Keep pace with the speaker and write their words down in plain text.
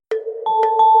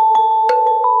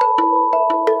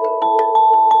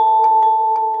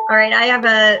All right, I have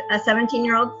a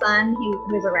 17-year-old son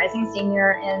who's a rising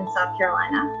senior in South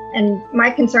Carolina. And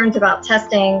my concerns about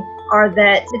testing are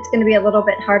that it's going to be a little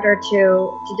bit harder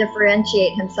to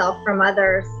differentiate himself from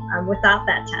others without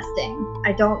that testing.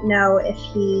 I don't know if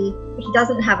he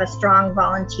doesn't have a strong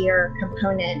volunteer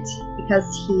component because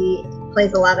he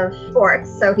plays a lot of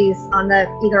sports. So he's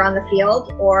either on the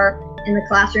field or in the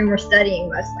classroom or studying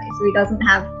mostly. So he doesn't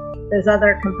have those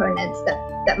other components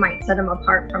that might set him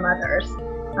apart from others.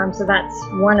 So that's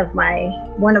one of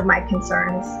my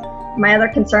concerns. My other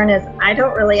concern is I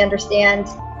don't really understand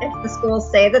if the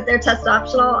schools say that they're test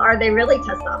optional, are they really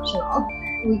test optional?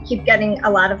 We keep getting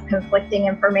a lot of conflicting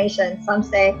information. Some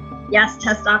say, yes,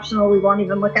 test optional, we won't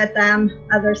even look at them.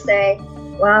 Others say,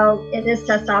 well, it is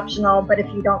test optional, but if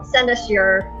you don't send us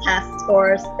your test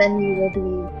scores, then you will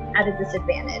be at a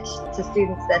disadvantage to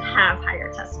students that have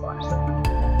higher test scores.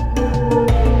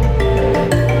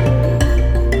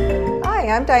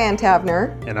 Hi, I'm Diane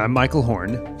Tavner. And I'm Michael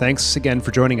Horn. Thanks again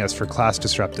for joining us for Class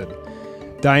Disrupted.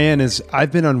 Diane, as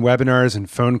I've been on webinars and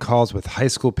phone calls with high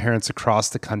school parents across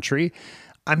the country,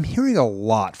 I'm hearing a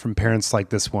lot from parents like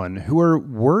this one who are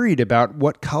worried about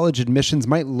what college admissions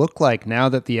might look like now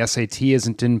that the SAT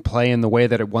isn't in play in the way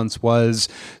that it once was.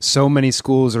 So many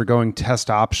schools are going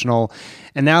test optional.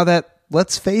 And now that,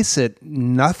 let's face it,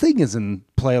 nothing is in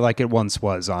play like it once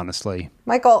was, honestly.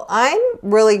 Michael, I'm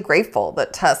really grateful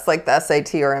that tests like the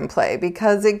SAT are in play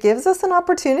because it gives us an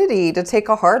opportunity to take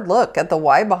a hard look at the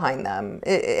why behind them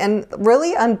and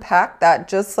really unpack that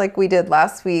just like we did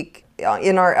last week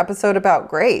in our episode about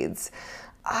grades.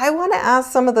 I want to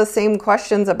ask some of the same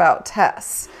questions about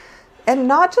tests. And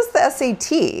not just the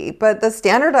SAT, but the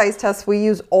standardized tests we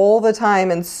use all the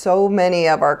time in so many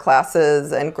of our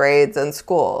classes and grades and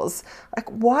schools. Like,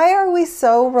 why are we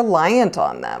so reliant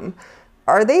on them?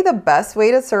 Are they the best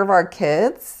way to serve our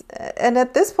kids? And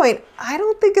at this point, I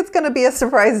don't think it's going to be a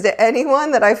surprise to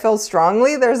anyone that I feel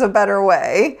strongly there's a better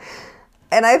way.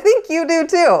 And I think you do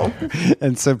too.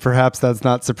 And so perhaps that's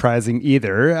not surprising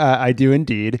either. I do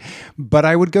indeed. But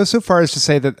I would go so far as to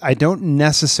say that I don't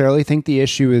necessarily think the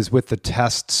issue is with the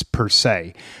tests per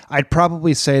se. I'd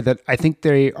probably say that I think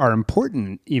they are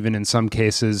important even in some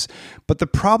cases. But the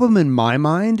problem in my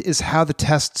mind is how the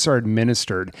tests are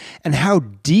administered and how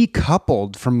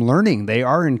decoupled from learning they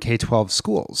are in K-12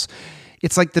 schools.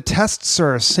 It's like the tests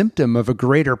are a symptom of a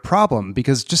greater problem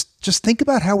because just think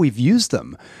about how we've used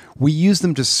them. We use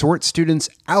them to sort students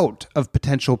out of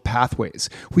potential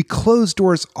pathways. We close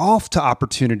doors off to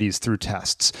opportunities through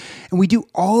tests. And we do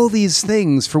all these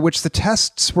things for which the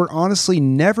tests were honestly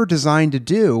never designed to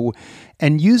do.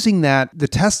 And using the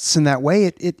tests in that way,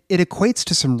 it equates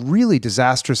to some really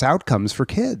disastrous outcomes for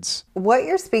kids. What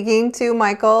you're speaking to,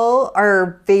 Michael,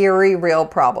 are very real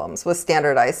problems with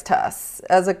standardized tests.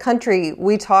 As a country,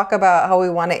 we talk about how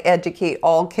we want to educate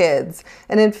all kids.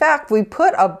 And in fact, we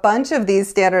put a bunch of these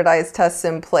standardized tests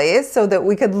in place so that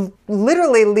we could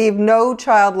literally leave no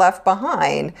child left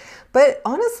behind. But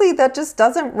honestly, that just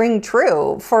doesn't ring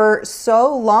true. For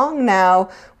so long now,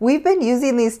 we've been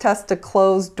using these tests to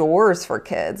close doors for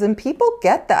kids, and people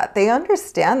get that. They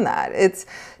understand that. It's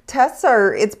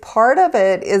part of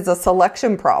it is a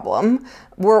selection problem.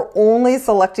 We're only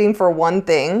selecting for one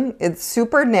thing. It's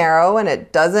super narrow, and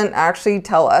it doesn't actually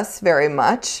tell us very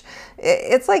much.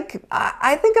 It's like,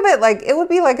 I think of it like, it would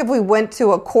be like if we went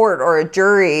to a court or a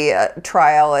jury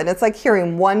trial, and it's like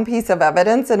hearing one piece of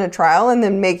evidence in a trial and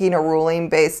then making a ruling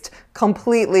based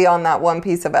completely on that one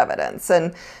piece of evidence.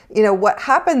 And, what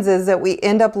happens is that we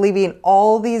end up leaving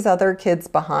all these other kids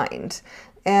behind.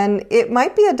 And it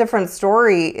might be a different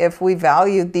story if we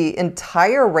valued the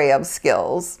entire array of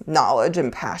skills, knowledge,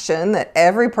 and passion that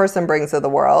every person brings to the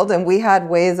world, and we had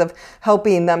ways of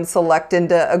helping them select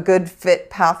into a good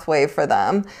fit pathway for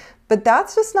them. But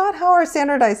that's just not how our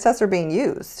standardized tests are being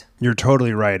used. You're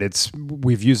totally right.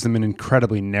 We've used them in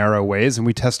incredibly narrow ways, and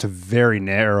we test a very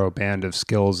narrow band of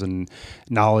skills and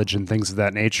knowledge and things of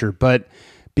that nature. But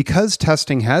because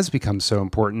testing has become so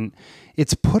important,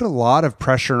 it's put a lot of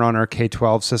pressure on our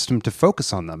K-12 system to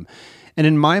focus on them. And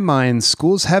in my mind,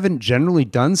 schools haven't generally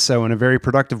done so in a very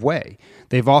productive way.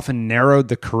 They've often narrowed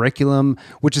the curriculum,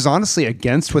 which is honestly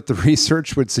against what the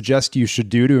research would suggest you should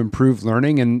do to improve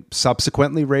learning and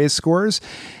subsequently raise scores.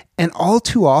 And all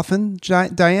too often,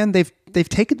 Diane, they've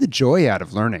taken the joy out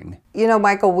of learning. You know,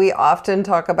 Michael, we often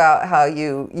talk about how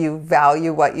you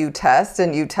value what you test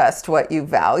and you test what you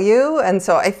value. And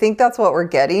so I think that's what we're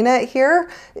getting at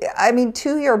here. I mean,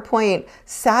 to your point,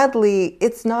 sadly,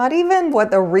 it's not even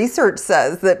what the research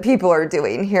says that people are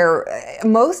doing here.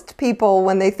 Most people,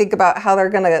 when they think about how they're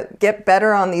going to get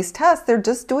better on these tests, they're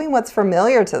just doing what's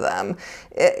familiar to them.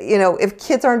 You know, if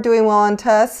kids aren't doing well on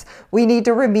tests, we need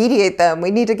to remediate them.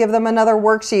 We need to give them another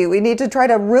worksheet. We need to try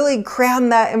to really cram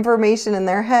that information in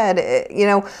their head. You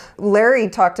know, Larry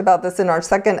talked about this in our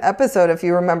second episode, if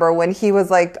you remember, when he was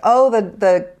like, oh,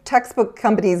 the textbook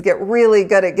companies get really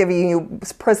good at giving you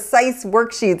precise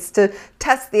worksheets to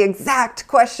test the exact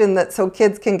question that so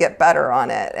kids can get better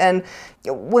on it. And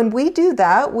when we do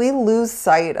that, we lose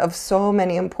sight of so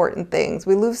many important things.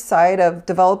 We lose sight of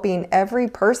developing every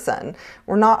person.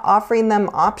 We're not offering them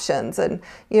options. And,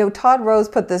 you know, Todd Rose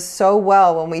put this so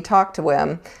well when we talked to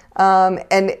him.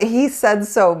 And he said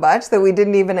so much that we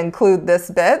didn't even include this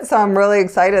bit. So I'm really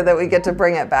excited that we get to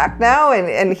bring it back now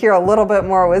and hear a little bit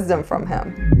more wisdom from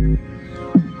him.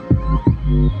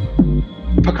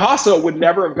 Picasso would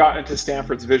never have gotten into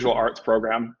Stanford's visual arts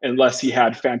program unless he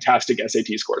had fantastic SAT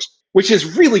scores, which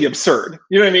is really absurd.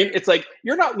 You know what I mean? It's like,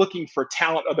 you're not looking for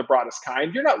talent of the broadest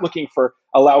kind. You're not looking for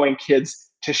allowing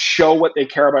kids to show what they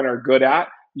care about and are good at.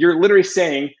 You're literally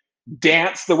saying,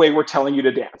 dance the way we're telling you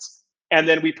to dance. And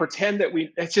then we pretend that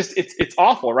it's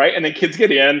awful, right? And then kids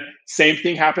get in, same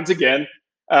thing happens again,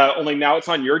 only now it's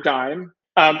on your dime.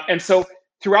 And so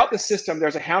throughout the system,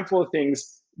 there's a handful of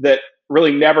things that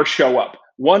really never show up.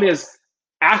 One is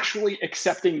actually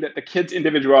accepting that the kid's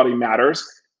individuality matters.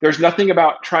 There's nothing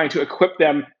about trying to equip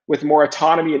them with more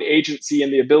autonomy and agency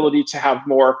and the ability to have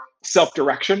more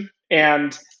self-direction.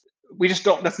 And we just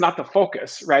don't, that's not the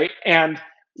focus, right? And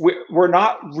we're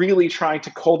not really trying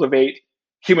to cultivate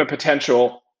human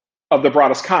potential of the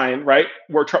broadest kind, right?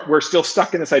 We're still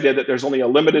stuck in this idea that there's only a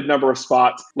limited number of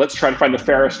spots. Let's try to find the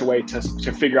fairest way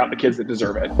to figure out the kids that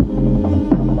deserve it.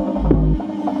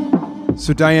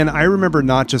 So Diane, I remember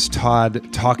not just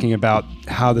Todd talking about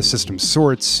how the system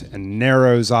sorts and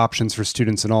narrows options for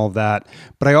students and all of that,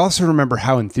 but I also remember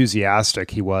how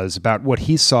enthusiastic he was about what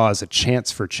he saw as a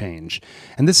chance for change.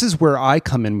 And this is where I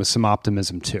come in with some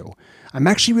optimism too. I'm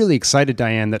actually really excited,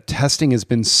 Diane, that testing has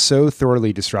been so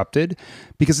thoroughly disrupted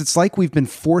because it's like we've been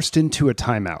forced into a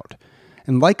timeout.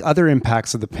 And like other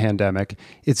impacts of the pandemic,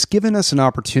 it's given us an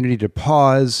opportunity to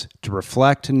pause, to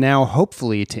reflect, and now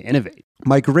hopefully to innovate.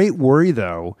 My great worry,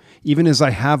 though, even as I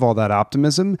have all that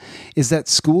optimism, is that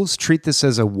schools treat this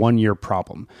as a one-year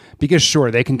problem. Because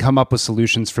sure, they can come up with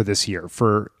solutions for this year,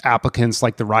 for applicants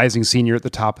like the rising senior at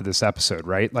the top of this episode,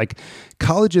 right? Like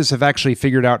colleges have actually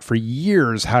figured out for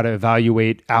years how to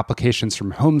evaluate applications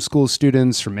from homeschool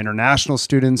students, from international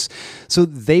students, so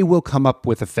they will come up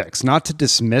with a fix. Not to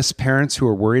dismiss parents who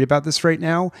are worried about this right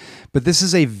now, but this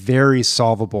is a very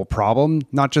solvable problem,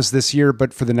 not just this year,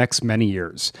 but for the next many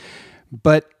years.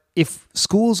 But if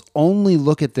schools only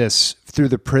look at this through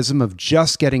the prism of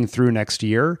just getting through next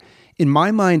year, in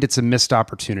my mind, it's a missed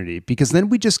opportunity because then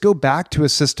we just go back to a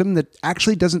system that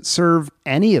actually doesn't serve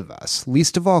any of us,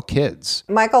 least of all kids.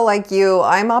 Michael, like you,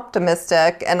 I'm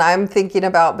optimistic and I'm thinking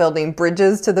about building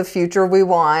bridges to the future we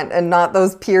want and not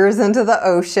those piers into the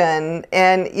ocean.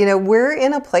 And, you know, we're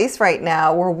in a place right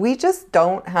now where we just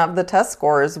don't have the test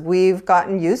scores we've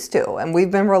gotten used to and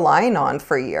we've been relying on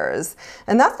for years.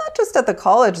 And that's not just at the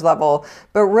college level,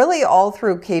 but really all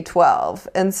through K-12.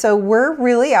 And so we're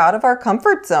really out of our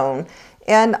comfort zone.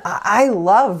 And I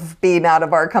love being out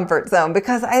of our comfort zone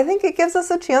because I think it gives us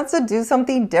a chance to do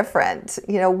something different.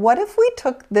 You know, what if we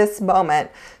took this moment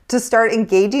to start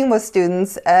engaging with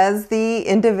students as the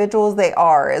individuals they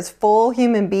are, as full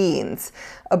human beings,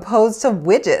 opposed to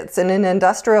widgets in an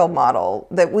industrial model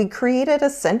that we created a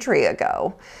century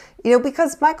ago? You know,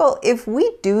 because Michael, if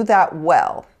we do that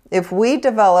well, if we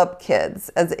develop kids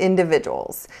as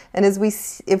individuals, and if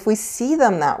we see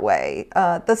them that way,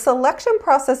 the selection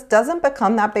process doesn't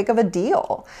become that big of a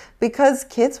deal because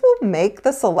kids will make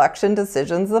the selection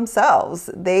decisions themselves.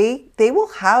 They will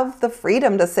have the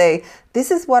freedom to say,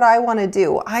 this is what I want to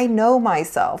do. I know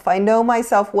myself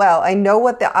well. I know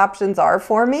what the options are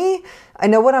for me. I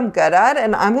know what I'm good at,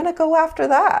 and I'm going to go after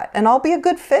that, and I'll be a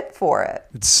good fit for it.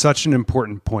 It's such an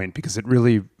important point because it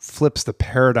really flips the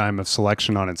paradigm of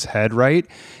selection on its head, right?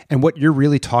 And what you're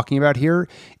really talking about here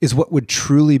is what would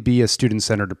truly be a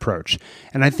student-centered approach.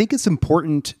 And I think it's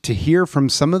important to hear from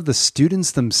some of the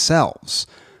students themselves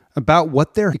about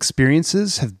what their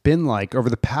experiences have been like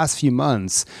over the past few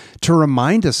months to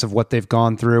remind us of what they've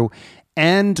gone through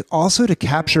and also to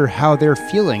capture how they're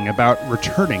feeling about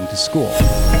returning to school.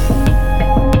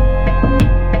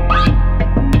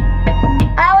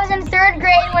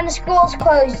 the school's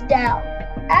closed down.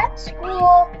 At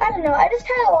school, I don't know, I just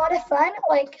had a lot of fun.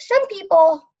 Like, some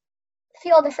people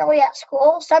feel differently at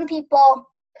school. Some people,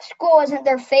 school isn't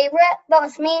their favorite, but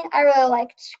with me, I really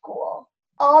liked school.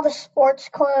 All the sports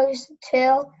closed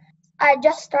too. I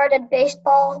just started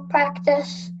baseball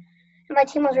practice, and my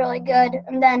team was really good,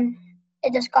 and then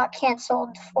it just got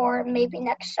canceled for maybe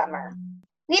next summer.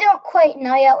 We don't quite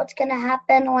know yet what's going to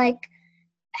happen, like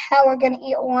how we're going to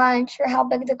eat lunch or how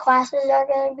big the classes are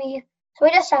going to be. So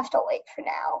we just have to wait for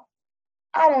now.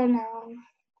 I don't know.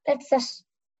 It's just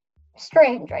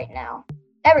strange right now.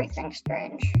 Everything's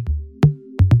strange.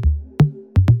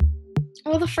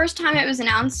 Well, the first time it was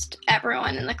announced,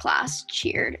 everyone in the class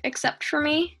cheered except for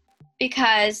me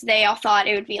because they all thought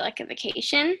it would be like a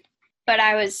vacation, but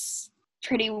I was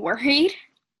pretty worried.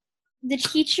 The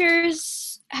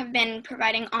teachers have been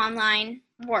providing online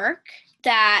work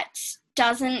that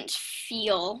doesn't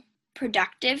feel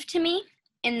productive to me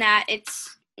in that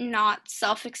it's not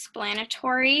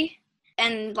self-explanatory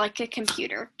and like a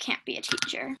computer can't be a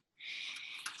teacher.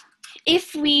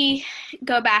 If we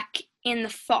go back in the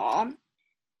fall,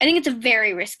 I think it's a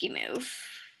very risky move.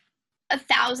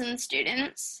 1,000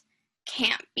 students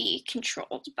can't be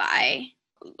controlled by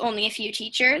only a few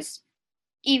teachers.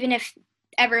 Even if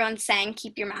everyone's saying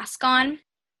keep your mask on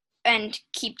and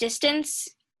keep distance,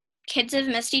 kids have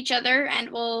missed each other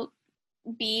and will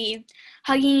be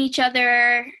hugging each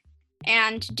other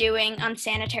and doing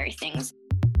unsanitary things.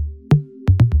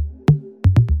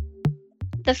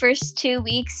 The first 2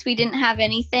 weeks, we didn't have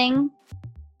anything.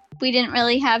 We didn't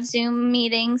really have Zoom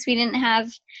meetings. We didn't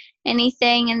have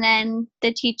anything. And then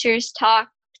the teachers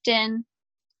talked and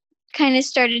kind of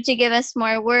started to give us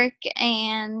more work.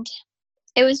 And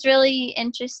it was really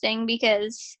interesting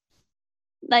because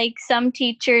like some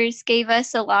teachers gave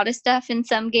us a lot of stuff and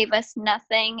some gave us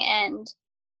nothing. And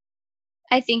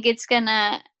I think it's going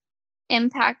to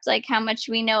impact like how much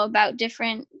we know about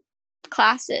different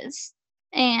classes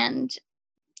and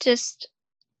just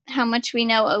how much we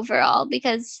know overall,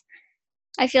 because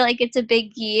I feel like it's a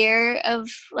big year of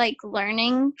like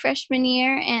learning freshman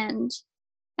year, and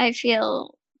I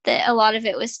feel that a lot of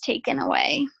it was taken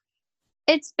away.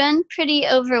 It's been pretty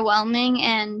overwhelming,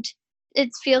 and it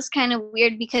feels kind of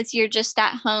weird because you're just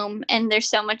at home and there's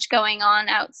so much going on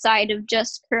outside of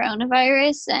just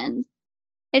coronavirus, and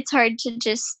it's hard to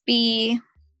just be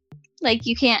like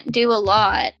you can't do a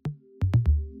lot.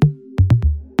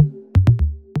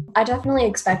 I definitely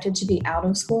expected to be out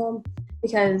of school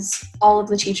because all of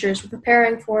the teachers were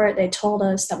preparing for it. They told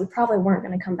us that we probably weren't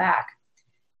going to come back.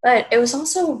 But it was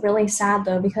also really sad,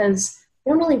 though, because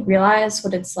you don't really realize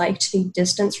what it's like to be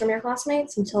distanced from your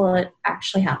classmates until it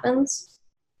actually happens.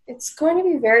 It's going to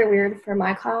be very weird for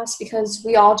my class because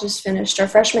we all just finished our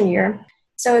freshman year.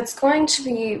 So it's going to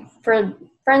be for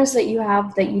friends that you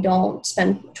have that you don't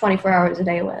spend 24 hours a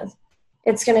day with.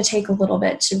 It's going to take a little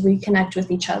bit to reconnect with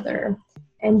each other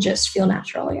and just feel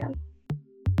natural again.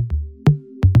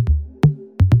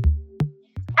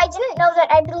 I didn't know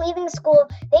that I'd be leaving school.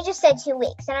 They just said 2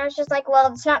 weeks. And I was just like,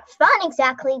 well, it's not fun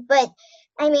exactly, but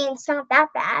I mean, it's not that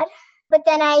bad. But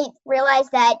then I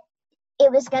realized that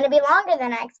it was going to be longer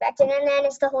than I expected. And then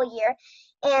it's the whole year.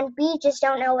 And we just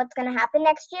don't know what's going to happen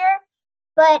next year.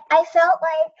 But I felt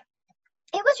like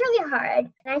it was really hard.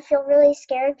 And I feel really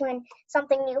scared when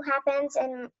something new happens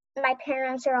and my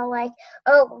parents are all like,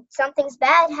 oh, something's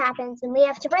bad happens and we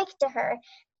have to break it to her.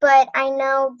 But I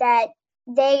know that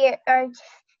they are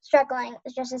struggling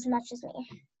just as much as me.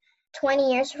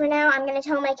 20 years from now, I'm going to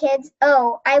tell my kids,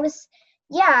 oh, I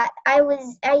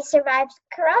survived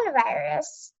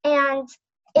coronavirus and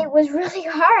it was really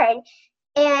hard.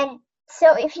 And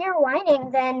so if you're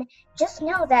whining, then just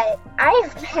know that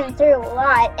I've been through a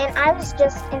lot and I was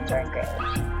just in 3rd grade.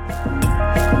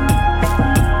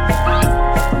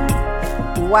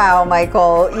 Wow,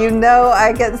 Michael, you know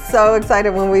I get so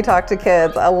excited when we talk to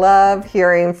kids. I love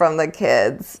hearing from the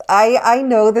kids. I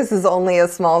know this is only a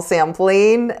small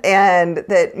sampling and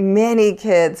that many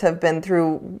kids have been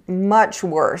through much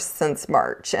worse since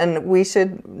March, and we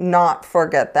should not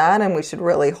forget that, and we should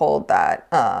really hold that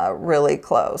really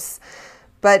close.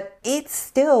 But it's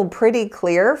still pretty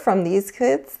clear from these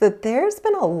kids that there's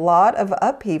been a lot of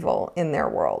upheaval in their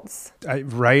worlds.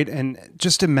 Right. And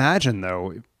just imagine,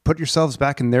 though, put yourselves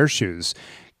back in their shoes.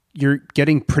 you're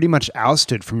getting pretty much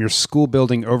ousted from your school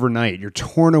building overnight. You're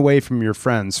torn away from your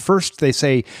friends. First, they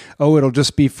say, oh, it'll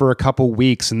just be for a couple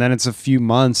weeks, and then it's a few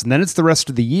months, and then it's the rest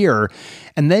of the year.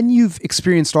 And then you've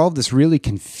experienced all of this really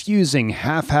confusing,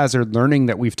 haphazard learning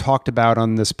that we've talked about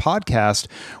on this podcast,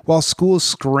 while schools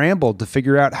scrambled to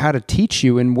figure out how to teach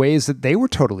you in ways that they were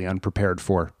totally unprepared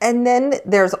for. And then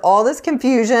there's all this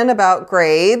confusion about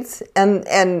grades, and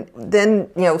then,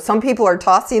 some people are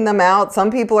tossing them out,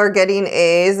 some people are getting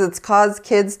A's. It's caused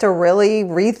kids to really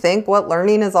rethink what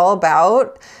learning is all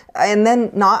about. And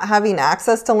then not having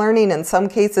access to learning in some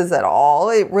cases at all,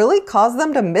 it really caused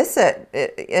them to miss it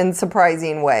in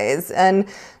surprising ways. And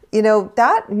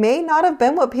that may not have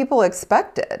been what people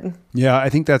expected. Yeah, I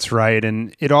think that's right.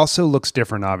 And it also looks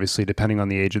different, obviously, depending on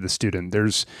the age of the student.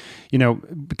 There's,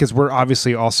 because we're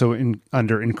obviously also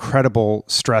under incredible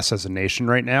stress as a nation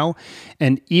right now.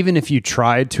 And even if you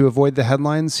tried to avoid the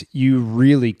headlines, you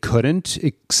really couldn't,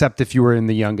 except if you were in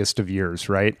the youngest of years,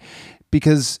 right?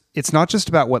 Because it's not just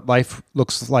about what life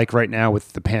looks like right now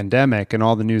with the pandemic and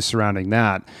all the news surrounding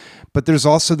that, but there's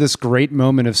also this great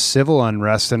moment of civil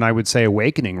unrest and I would say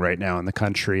awakening right now in the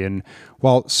country. And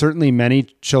while certainly many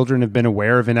children have been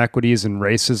aware of inequities and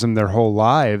racism their whole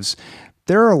lives,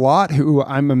 there are a lot who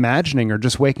I'm imagining are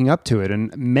just waking up to it.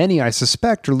 And many, I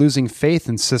suspect, are losing faith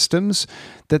in systems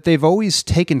that they've always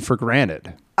taken for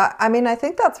granted. I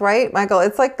think that's right, Michael.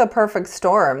 It's like the perfect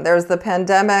storm. There's the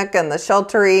pandemic and the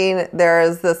sheltering.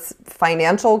 There's this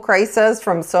financial crisis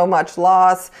from so much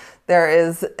loss. There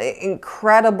is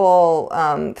incredible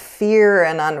fear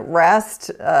and unrest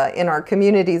in our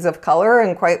communities of color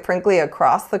and quite frankly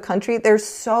across the country. There's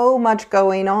so much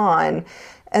going on.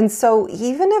 And so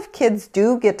even if kids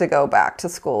do get to go back to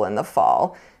school in the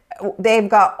fall, they've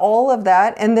got all of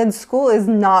that, and then school is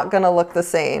not going to look the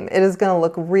same. It is going to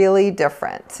look really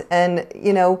different. And,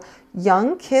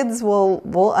 young kids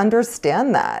will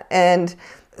understand that. And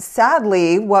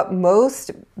sadly, what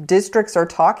most districts are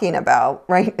talking about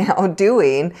right now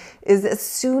doing is as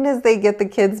soon as they get the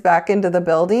kids back into the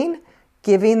building,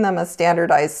 giving them a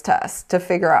standardized test to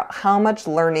figure out how much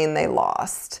learning they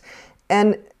lost.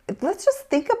 And let's just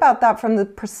think about that from the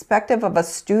perspective of a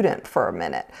student for a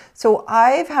minute. So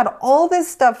I've had all this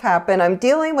stuff happen. I'm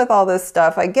dealing with all this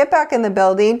stuff. I get back in the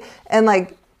building and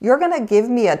you're going to give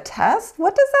me a test?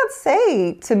 What does that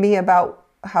say to me about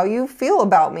how you feel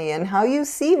about me and how you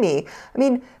see me? I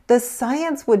mean, the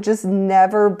science would just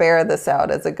never bear this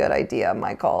out as a good idea,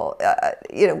 Michael.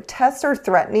 Tests are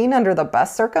threatening under the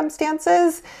best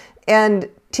circumstances, and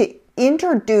to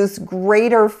introduce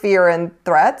greater fear and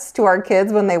threats to our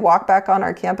kids when they walk back on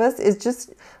our campus is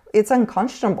just, it's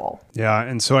unconscionable. Yeah.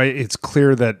 And so it's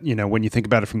clear that, when you think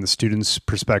about it from the student's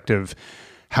perspective,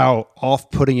 how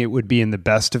off-putting it would be in the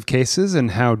best of cases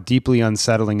and how deeply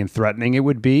unsettling and threatening it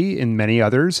would be in many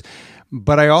others.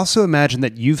 But I also imagine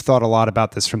that you've thought a lot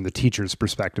about this from the teacher's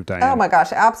perspective, Diane. Oh my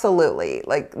gosh, absolutely.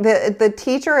 The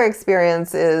teacher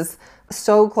experience is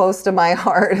so close to my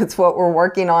heart. It's what we're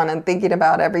working on and thinking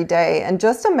about every day. And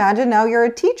just imagine now you're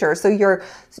a teacher. So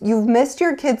you've missed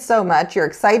your kids so much. You're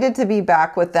excited to be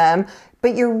back with them,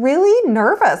 but you're really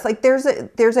nervous. There's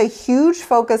a huge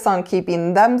focus on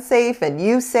keeping them safe and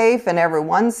you safe and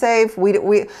everyone safe.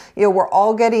 We're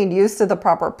all getting used to the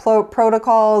proper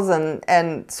protocols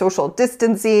and social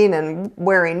distancing and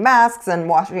wearing masks and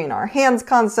washing our hands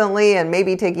constantly and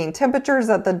maybe taking temperatures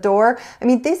at the door. I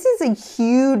mean, this is a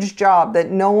huge job that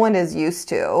no one is used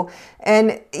to.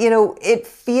 And, it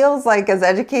feels like as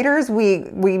educators, we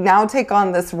now take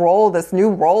on this new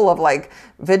role of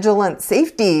vigilant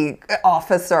safety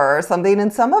officer or something.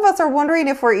 And some of us are wondering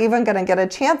if we're even going to get a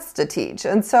chance to teach.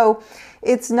 And so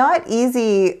it's not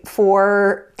easy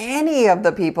for any of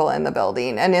the people in the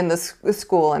building and in the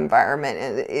school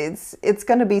environment. It's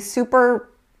going to be super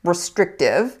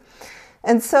restrictive.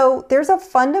 And so there's a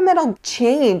fundamental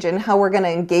change in how we're going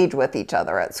to engage with each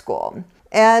other at school.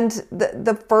 And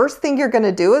the first thing you're going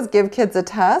to do is give kids a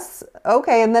test.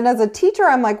 Okay, and then as a teacher,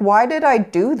 I'm like, why did I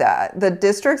do that? The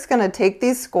district's going to take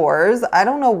these scores. I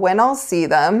don't know when I'll see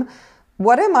them.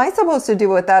 What am I supposed to do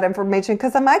with that information?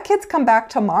 Because my kids come back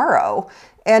tomorrow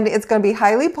and it's going to be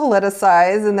highly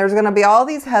politicized and there's going to be all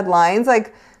these headlines.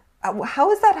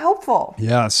 How is that helpful?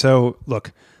 Yeah, so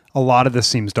look, a lot of this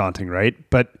seems daunting, right?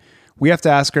 But we have to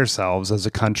ask ourselves as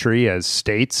a country, as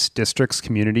states, districts,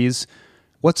 communities,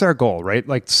 what's our goal,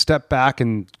 right? Step back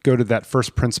and go to that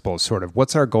first principle, sort of.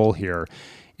 What's our goal here?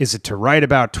 Is it to write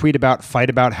about, tweet about, fight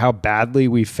about how badly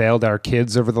we failed our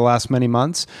kids over the last many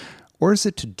months? Or is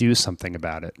it to do something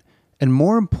about it? And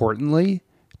more importantly,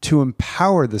 to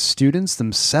empower the students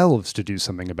themselves to do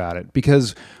something about it.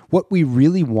 Because what we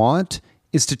really want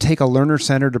is to take a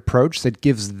learner-centered approach that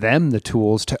gives them the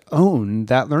tools to own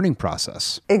that learning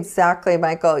process. Exactly,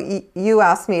 Michael. You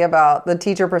asked me about the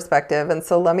teacher perspective, and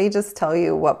so let me just tell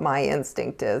you what my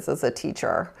instinct is as a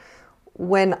teacher.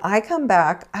 When I come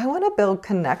back, I want to build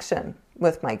connection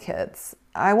with my kids.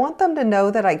 I want them to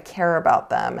know that I care about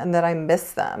them and that I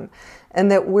miss them and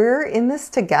that we're in this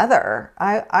together.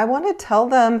 I want to tell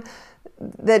them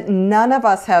that none of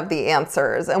us have the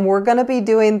answers and we're going to be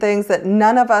doing things that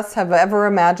none of us have ever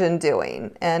imagined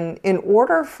doing. And in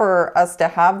order for us to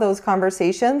have those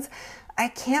conversations, I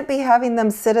can't be having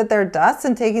them sit at their desks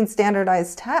and taking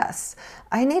standardized tests.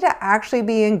 I need to actually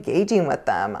be engaging with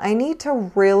them. I need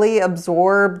to really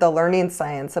absorb the learning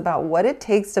science about what it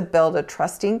takes to build a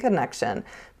trusting connection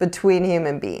between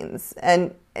human beings.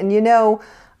 And you know,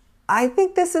 I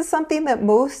think this is something that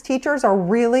most teachers are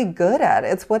really good at.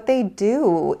 It's what they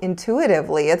do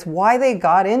intuitively. It's why they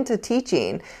got into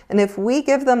teaching. And if we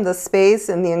give them the space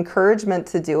and the encouragement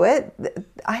to do it,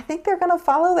 I think they're going to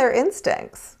follow their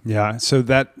instincts. Yeah. So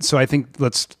I think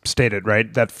let's state it,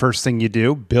 right? That first thing you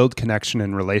do, build connection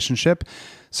and relationship.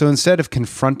 So instead of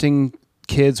confronting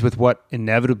kids with what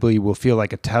inevitably will feel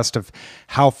like a test of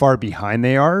how far behind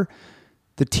they are,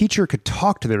 the teacher could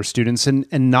talk to their students and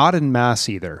not en masse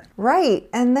either. Right.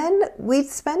 And then we'd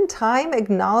spend time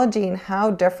acknowledging how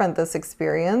different this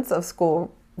experience of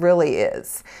school really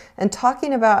is and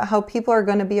talking about how people are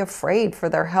going to be afraid for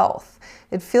their health.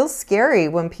 It feels scary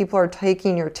when people are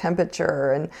taking your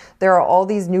temperature and there are all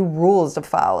these new rules to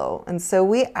follow. And so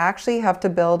we actually have to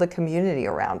build a community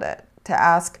around it to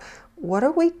ask, what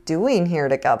are we doing here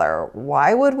together?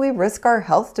 Why would we risk our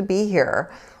health to be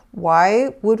here?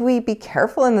 Why would we be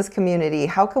careful in this community?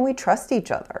 How can we trust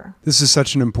each other? This is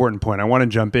such an important point. I want to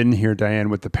jump in here, Diane,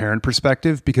 with the parent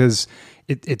perspective, because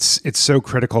it's so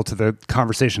critical to the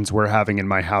conversations we're having in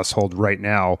my household right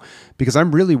now, because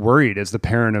I'm really worried as the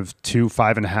parent of 2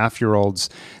 5.5-year-olds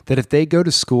that if they go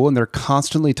to school and they're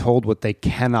constantly told what they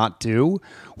cannot do,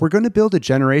 we're going to build a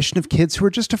generation of kids who are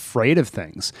just afraid of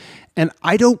things. And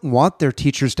I don't want their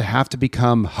teachers to have to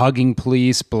become hugging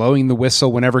police, blowing the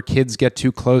whistle whenever kids get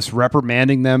too close,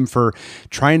 reprimanding them for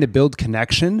trying to build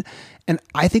connection. And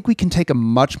I think we can take a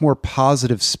much more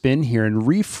positive spin here and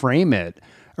reframe it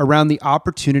around the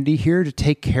opportunity here to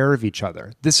take care of each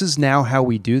other. This is now how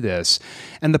we do this.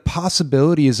 And the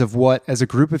possibilities of what, as a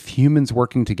group of humans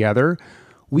working together,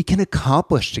 we can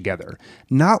accomplish together,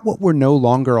 not what we're no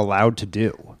longer allowed to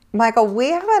do. Michael, we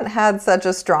haven't had such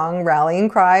a strong rallying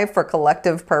cry for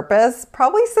collective purpose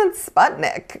probably since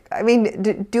Sputnik. I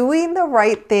mean, doing the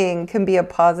right thing can be a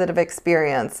positive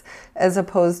experience as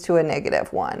opposed to a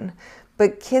negative one.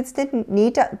 But kids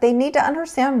need to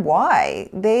understand why.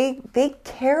 They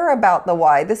care about the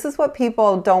why. This is what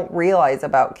people don't realize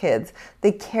about kids.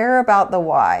 They care about the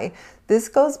why. This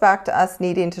goes back to us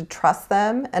needing to trust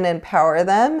them and empower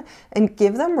them and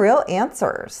give them real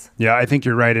answers. Yeah, I think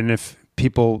you're right. And if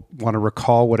people want to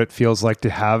recall what it feels like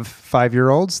to have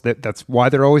 5-year-olds, that's why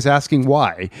they're always asking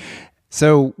why.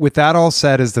 So with that all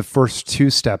said, as the first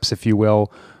 2 steps, if you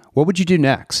will, what would you do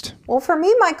next? Well, for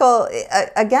me, Michael,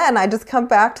 again, I just come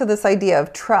back to this idea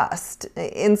of trust.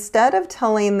 Instead of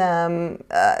telling them,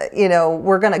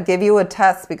 we're going to give you a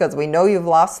test because we know you've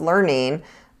lost learning,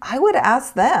 I would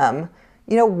ask them,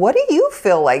 what do you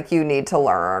feel like you need to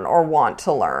learn or want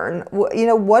to learn?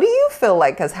 What do you feel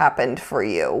like has happened for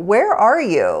you? Where are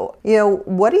you?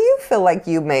 What do you feel like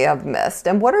you may have missed?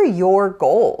 And what are your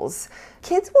goals?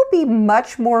 Kids will be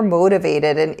much more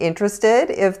motivated and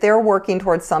interested if they're working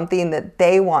towards something that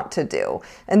they want to do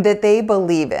and that they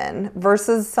believe in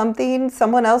versus something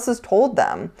someone else has told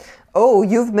them. Oh,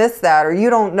 you've missed that, or you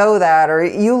don't know that, or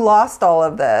you lost all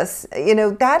of this.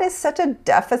 That is such a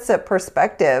deficit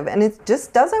perspective, and it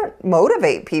just doesn't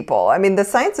motivate people. I mean, the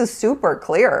science is super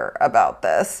clear about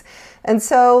this. And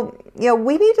so,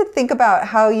 we need to think about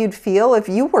how you'd feel if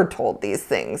you were told these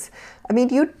things. I mean,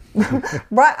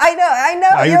 right? I know.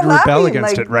 I'd rebel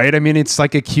against it, right? I mean, it's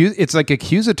like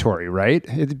accusatory, right?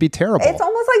 It'd be terrible. It's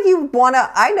almost like you'd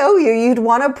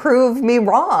want to prove me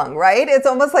wrong, right? It's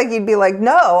almost like you'd be like,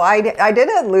 no, I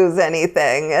didn't lose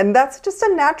anything. And that's just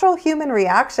a natural human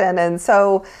reaction. And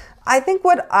so I think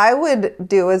what I would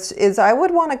do is I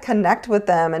would want to connect with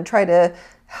them and try to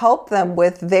help them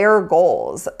with their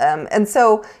goals. And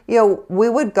so,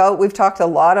 we've talked a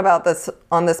lot about this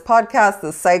on this podcast,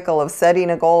 the cycle of setting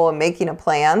a goal and making a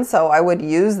plan. So I would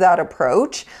use that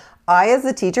approach. I, as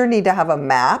a teacher, need to have a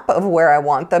map of where I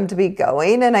want them to be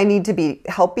going, and I need to be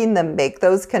helping them make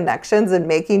those connections and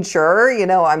making sure,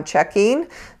 I'm checking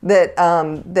that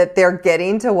that they're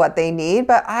getting to what they need.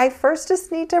 But I first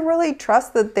just need to really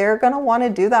trust that they're going to want to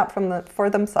do that for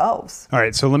themselves. All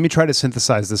right, so let me try to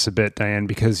synthesize this a bit, Diane,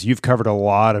 because you've covered a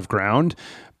lot of ground.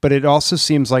 But it also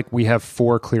seems like we have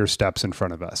 4 clear steps in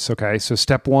front of us, okay? So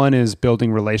step 1 is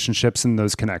building relationships and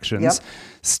those connections. Yep.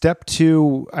 Step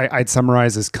 2, I'd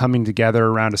summarize as coming together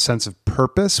around a sense of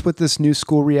purpose with this new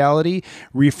school reality,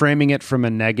 reframing it from a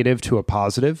negative to a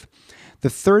positive. The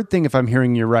third thing, if I'm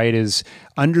hearing you right, is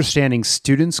understanding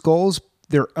students' goals,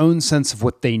 their own sense of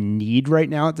what they need right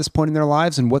now at this point in their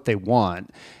lives and what they want.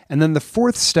 And then the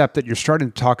fourth step that you're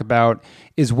starting to talk about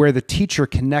is where the teacher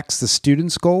connects the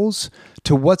students' goals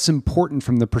to what's important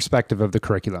from the perspective of the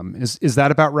curriculum. Is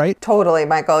that about right? Totally,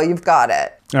 Michael. You've got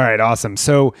it. All right, awesome.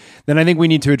 So then I think we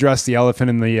need to address the elephant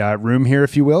in the room here,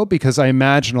 if you will, because I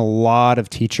imagine a lot of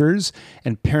teachers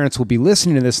and parents will be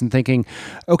listening to this and thinking,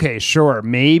 okay, sure,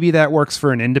 maybe that works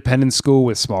for an independent school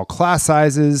with small class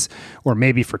sizes, or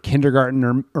maybe for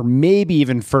kindergarten, or maybe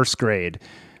even first grade.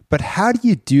 But how do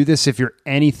you do this if you're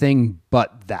anything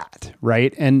but that,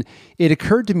 right? And it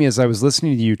occurred to me as I was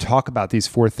listening to you talk about these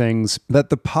 4 things that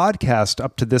the podcast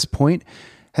up to this point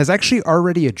has actually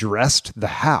already addressed the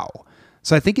how.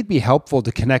 So I think it'd be helpful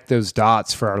to connect those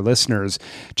dots for our listeners,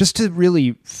 just to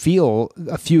really feel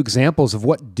a few examples of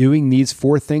what doing these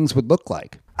 4 things would look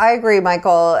like. I agree,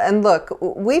 Michael. And look,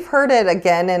 we've heard it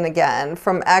again and again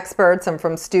from experts and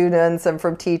from students and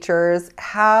from teachers,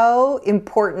 how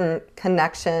important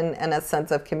connection and a sense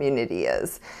of community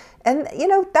is. And,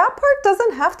 that part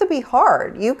doesn't have to be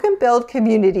hard. You can build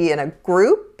community in a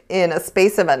group, in a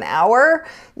space of an hour.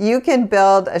 You can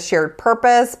build a shared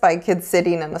purpose by kids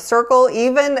sitting in a circle,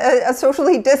 even a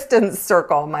socially distanced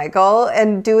circle, Michael,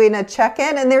 and doing a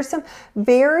check-in. And there's some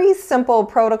very simple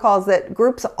protocols that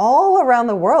groups all around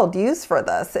the world use for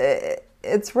this.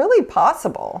 It's really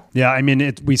possible. Yeah, I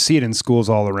mean, we see it in schools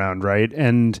all around, right?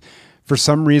 And for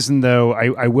some reason, though,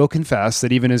 I will confess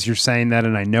that even as you're saying that,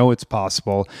 and I know it's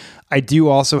possible, I do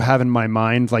also have in my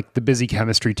mind, like the busy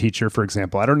chemistry teacher, for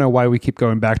example. I don't know why we keep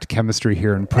going back to chemistry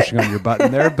here and pushing on your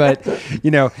button there, but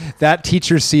that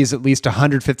teacher sees at least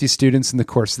 150 students in the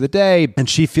course of the day, and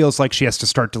she feels like she has to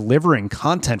start delivering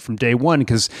content from day one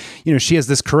because, she has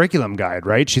this curriculum guide,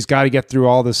 right? She's got to get through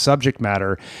all this subject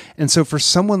matter. And so for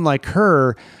someone like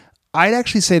her, I'd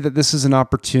actually say that this is an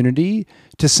opportunity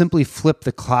to simply flip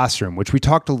the classroom, which we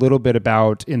talked a little bit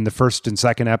about in the first and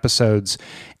second episodes,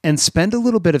 and spend a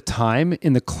little bit of time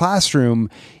in the classroom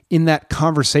in that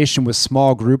conversation with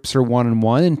small groups or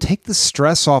one-on-one, and take the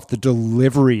stress off the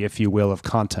delivery, if you will, of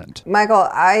content. Michael,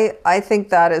 I think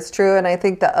that is true. And I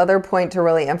think the other point to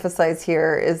really emphasize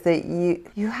here is that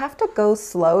you have to go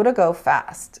slow to go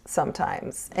fast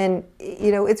sometimes. And,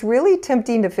 it's really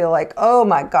tempting to feel like, oh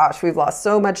my gosh, we've lost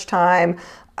so much time.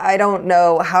 I don't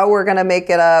know how we're going to make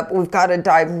it up. We've got to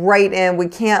dive right in. We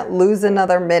can't lose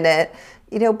another minute.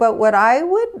 But what I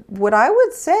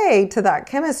would say to that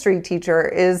chemistry teacher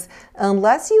is,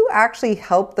 unless you actually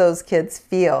help those kids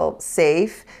feel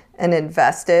safe and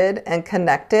invested and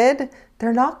connected,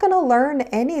 they're not going to learn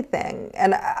anything.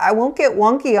 And I won't get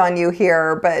wonky on you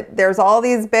here, but there's all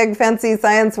these big fancy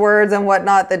science words and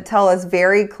whatnot that tell us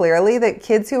very clearly that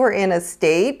kids who are in a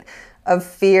state of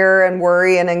fear and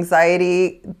worry and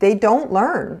anxiety, they don't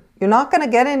learn. You're not going to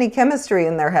get any chemistry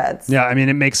in their heads. Yeah, I mean,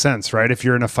 it makes sense, right? If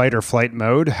you're in a fight or flight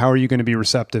mode, how are you going to be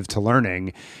receptive to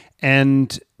learning?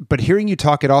 But hearing you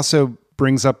talk, it also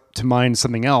brings up to mind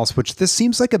something else, which this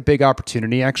seems like a big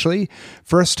opportunity, actually,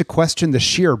 for us to question the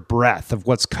sheer breadth of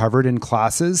what's covered in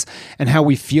classes and how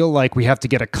we feel like we have to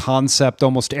get a concept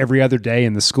almost every other day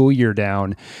in the school year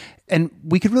down. And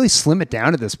we could really slim it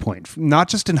down at this point, not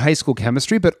just in high school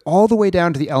chemistry, but all the way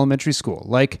down to the elementary school.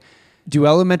 Like, do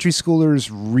elementary schoolers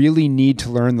really need to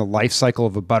learn the life cycle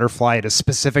of a butterfly at a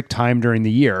specific time during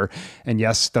the year? And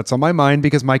yes, that's on my mind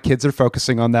because my kids are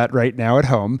focusing on that right now at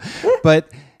home.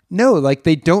 But no, like,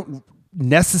 they don't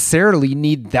necessarily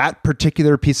need that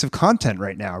particular piece of content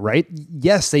right now, right?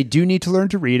 Yes, they do need to learn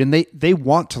to read, and they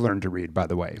want to learn to read, by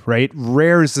the way, right?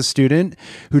 Rare is the student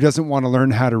who doesn't want to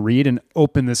learn how to read and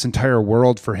open this entire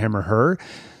world for him or her.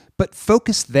 But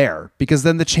focus there, because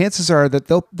then the chances are that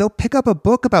they'll pick up a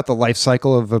book about the life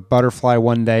cycle of a butterfly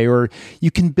one day, or you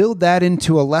can build that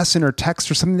into a lesson or text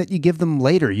or something that you give them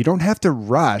later. You don't have to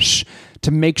rush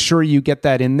to make sure you get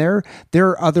that in there, there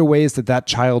are other ways that that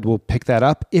child will pick that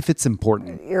up if it's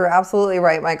important. You're absolutely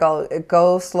right, Michael.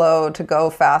 Go slow to go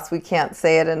fast. We can't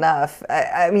say it enough.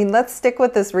 I mean, let's stick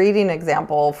with this reading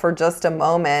example for just a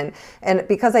moment. And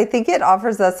because I think it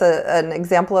offers us an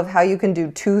example of how you can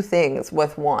do two things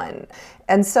with one.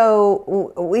 And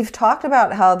so we've talked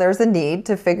about how there's a need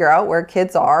to figure out where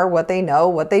kids are, what they know,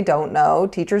 what they don't know.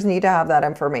 Teachers need to have that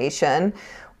information.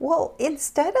 Well,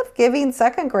 instead of giving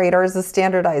second graders a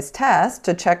standardized test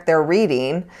to check their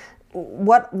reading,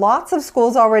 what lots of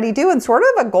schools already do, and sort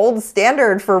of a gold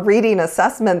standard for reading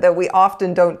assessment that we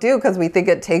often don't do because we think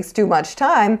it takes too much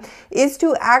time, is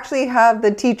to actually have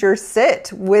the teacher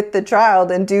sit with the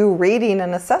child and do reading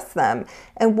and assess them.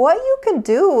 And what you can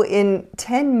do in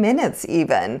 10 minutes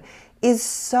even is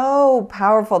so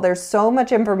powerful. There's so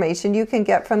much information you can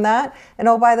get from that. And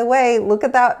oh, by the way, look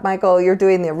at that, Michael, you're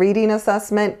doing the reading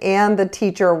assessment and the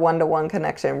teacher one-to-one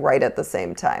connection right at the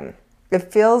same time.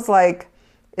 It feels like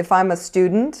if I'm a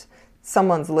student,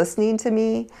 someone's listening to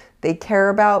me, they care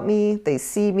about me, they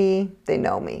see me, they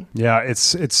know me. Yeah,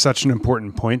 it's such an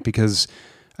important point because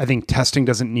I think testing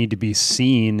doesn't need to be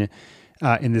seen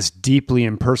in this deeply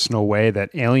impersonal way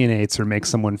that alienates or makes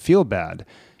someone feel bad.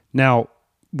 Now,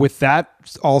 with that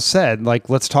all said,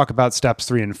 let's talk about steps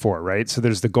 3 and 4, right? So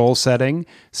there's the goal setting,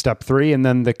 step 3, and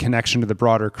then the connection to the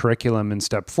broader curriculum in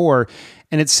step 4.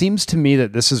 And it seems to me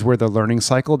that this is where the learning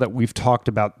cycle that we've talked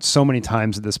about so many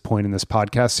times at this point in this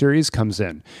podcast series comes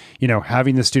in.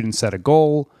 Having the student set a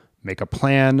goal, make a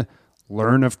plan,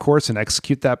 learn, of course, and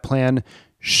execute that plan,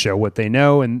 show what they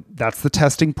know. And that's the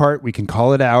testing part. We can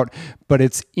call it out, but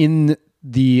it's in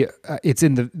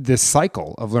this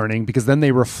cycle of learning because then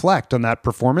they reflect on that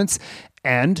performance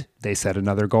and they set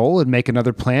another goal and make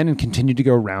another plan and continue to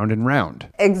go round and round.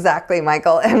 Exactly,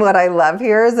 Michael. And what I love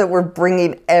here is that we're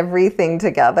bringing everything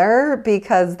together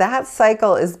because that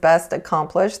cycle is best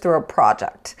accomplished through a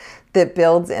project that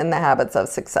builds in the habits of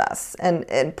success.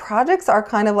 And projects are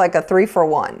kind of like a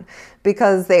 3-for-1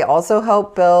 because they also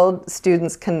help build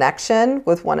students' connection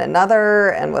with one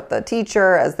another and with the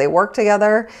teacher as they work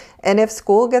together. And if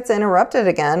school gets interrupted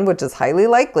again, which is highly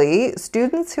likely,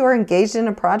 students who are engaged in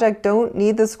a project don't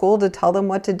need the school to tell them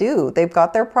what to do. They've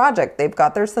got their project, they've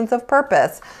got their sense of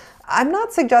purpose. I'm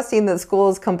not suggesting that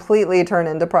schools completely turn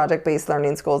into project-based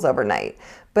learning schools overnight,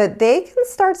 but they can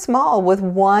start small with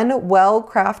one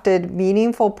well-crafted,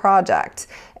 meaningful project.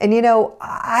 And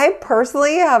I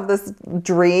personally have this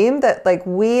dream that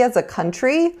we as a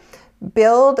country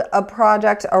build a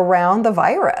project around the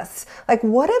virus.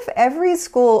 What if every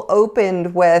school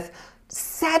opened with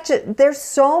there's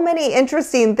so many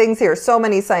interesting things here, so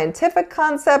many scientific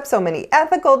concepts, so many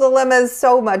ethical dilemmas,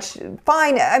 so much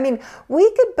fun. I mean, we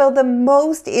could build the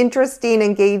most interesting,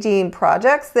 engaging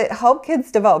projects that help kids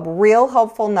develop real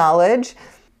helpful knowledge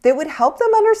that would help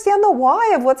them understand the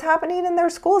why of what's happening in their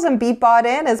schools and be bought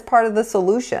in as part of the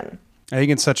solution. I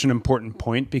think it's such an important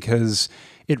point because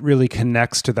it really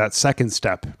connects to that second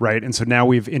step, right? And so now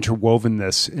we've interwoven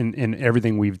this in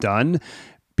everything we've done,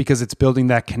 because it's building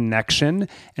that connection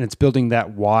and it's building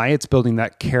that why, it's building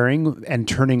that caring and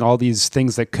turning all these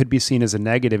things that could be seen as a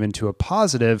negative into a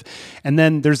positive. And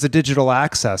then there's the digital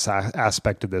access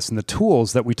aspect of this and the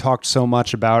tools that we talked so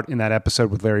much about in that episode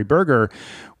with Larry Berger,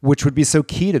 which would be so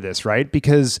key to this, right?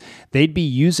 Because they'd be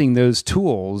using those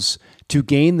tools to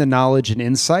gain the knowledge and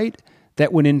insight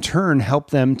that would in turn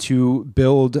help them to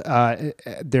build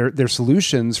their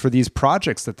solutions for these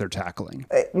projects that they're tackling.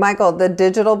 Michael, the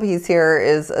digital piece here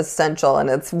is essential, and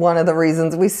it's one of the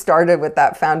reasons we started with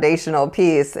that foundational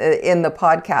piece in the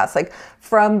podcast.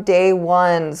 From day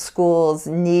one, schools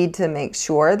need to make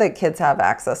sure that kids have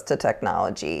access to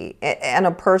technology and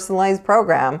a personalized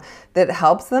program that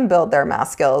helps them build their math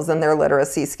skills and their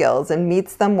literacy skills and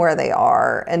meets them where they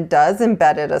are and does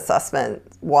embedded assessment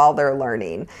while they're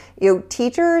learning.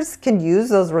 Teachers can use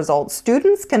those results.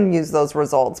 Students can use those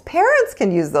results. Parents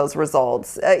can use those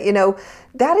results.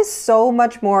 That is so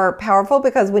much more powerful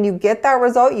because when you get that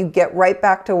result, you get right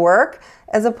back to work,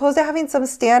 as opposed to having some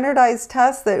standardized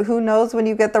tests that who knows when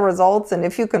you get the results and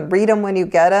if you can read them when you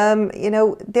get them.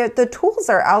 The tools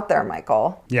are out there,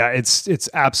 Michael. Yeah, it's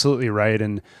absolutely right.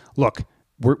 And look,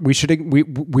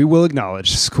 we will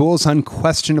acknowledge schools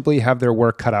unquestionably have their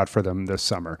work cut out for them this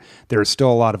summer. There is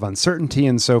still a lot of uncertainty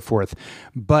and so forth.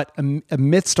 But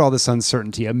amidst all this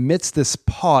uncertainty, amidst this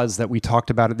pause that we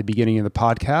talked about at the beginning of the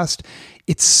podcast,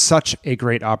 it's such a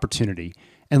great opportunity.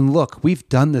 And look, we've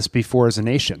done this before as a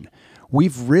nation.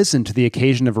 We've risen to the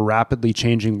occasion of a rapidly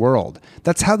changing world.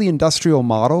 That's how the industrial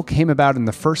model came about in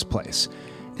the first place.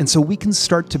 And so we can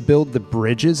start to build the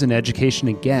bridges in education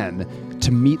again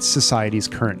to meet society's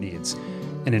current needs.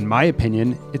 And in my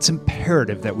opinion, it's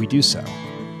imperative that we do so.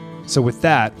 So with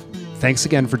that, thanks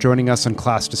again for joining us on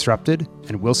Class Disrupted,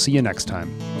 and we'll see you next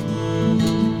time.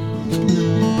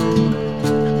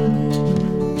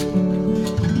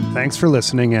 Thanks for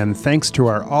listening, and thanks to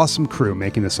our awesome crew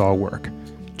making this all work.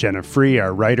 Jenna Free,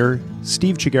 our writer,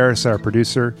 Steve Chigaris, our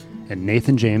producer, and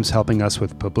Nathan James helping us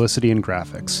with publicity and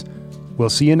graphics. We'll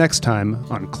see you next time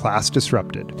on Class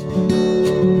Disrupted.